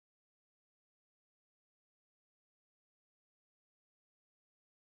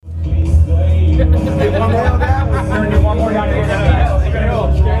One more down here. We're gonna go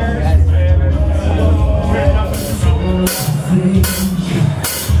upstairs.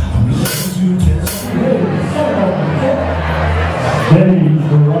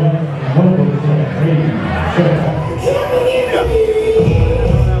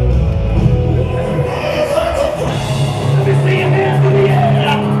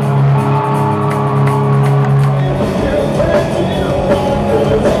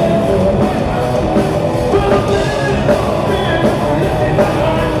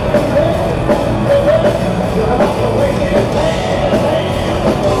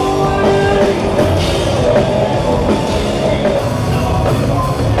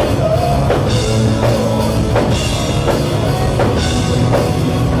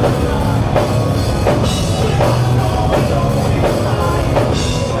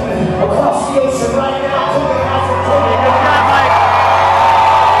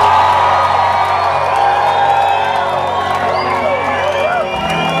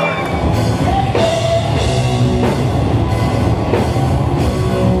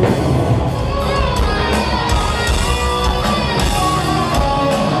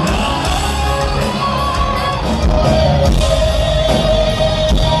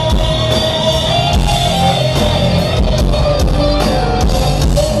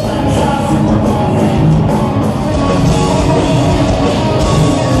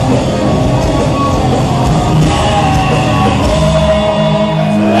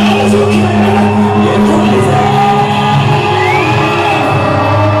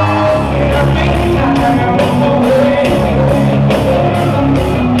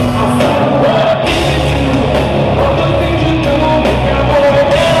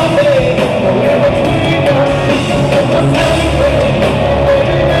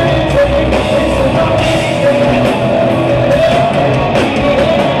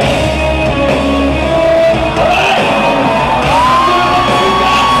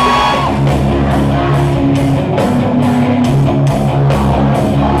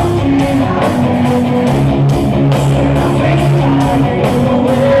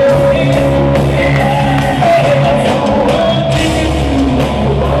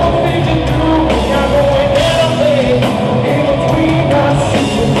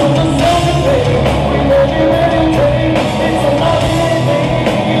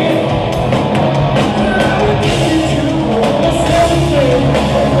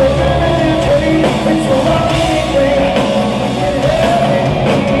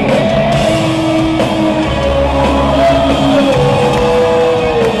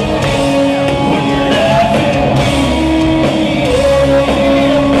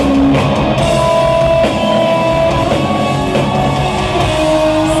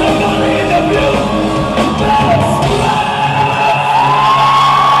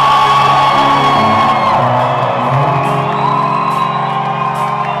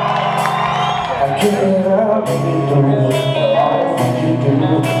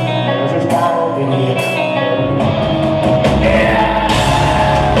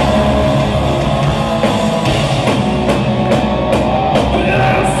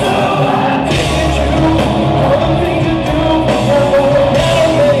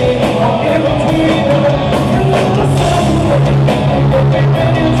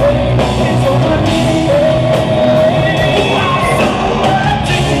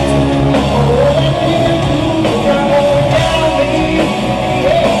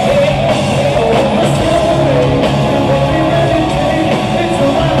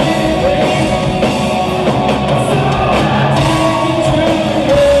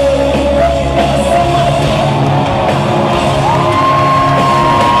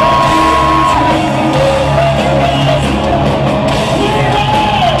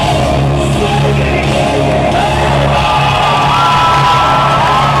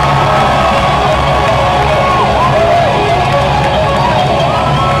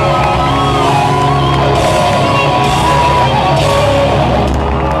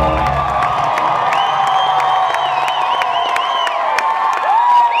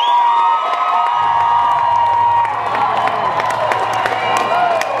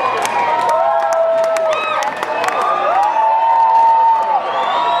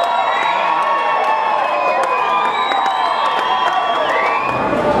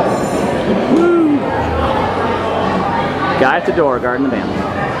 Guy at the door guarding the band.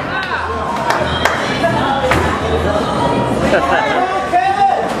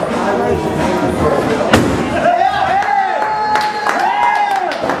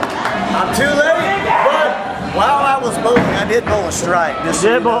 I'm too late, but while I was bowling, I did bowl a strike. You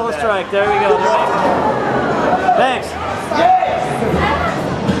did bowl a strike. There we go. Thanks.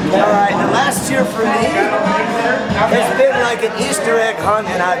 Alright, the last year for me has been like an Easter egg hunt,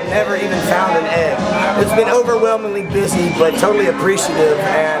 and I've never even found an egg. It's been overwhelmingly busy, but totally appreciative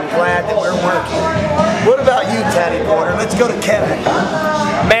and glad that we're working. What about you, Taddy Porter? Let's go to Kevin.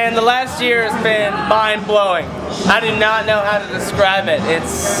 Man, the last year has been mind-blowing. I do not know how to describe it.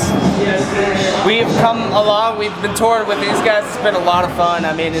 We've come along, we've been touring with these guys, it's been a lot of fun.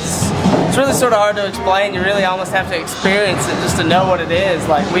 I mean, it's really sort of hard to explain. You really almost have to experience it just to know what it is.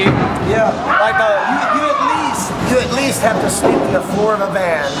 Like you at least have to sleep in the floor of a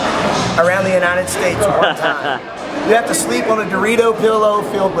van around the United States one time. You have to sleep on a Dorito pillow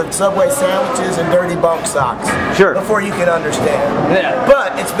filled with Subway sandwiches and dirty bunk socks. Sure. Before you can understand. Yeah.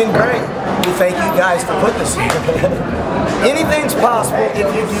 But it's been great. We thank you guys for putting us here. Anything's possible if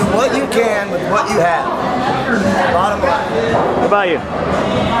you do what you can with what you have. Bottom line. What about you?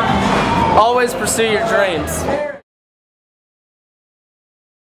 Always pursue your dreams.